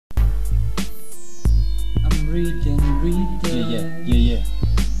reading. Yeah.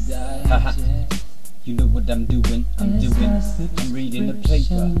 Haha. You know what I'm doing? I'm reading the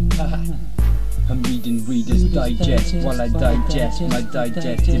paper. Haha. I'm reading Reader's Digest while I digest my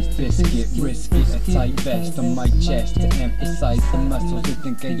digestive biscuit. Risk it, a tight vest on my chest to emphasize the muscles I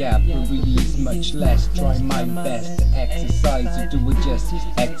think I have, but really is much less. Try my best to exercise, or do I just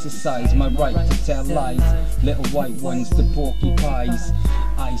exercise my right to tell lies? Little white ones to porcupines.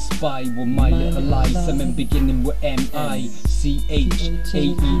 I spy with my little lies. I'm beginning with M-I-C-H-A-E-L.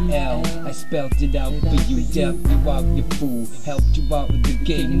 I spelled it out for you, dealt you out, you fool. Helped you out with the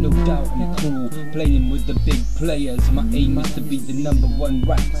game, no doubt I'm cruel. Playing with the big players, my aim is to be the #1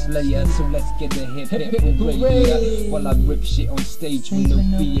 rap slayer. So let's get a hip hooray while I rip shit on stage with no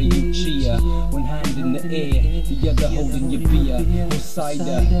fear. You cheer, one hand in the air, the other holding your beer or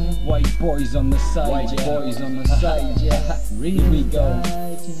cider. White boys on the side, yeah. Here we go.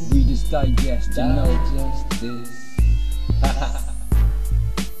 Reader's Digest, you know. Digest this.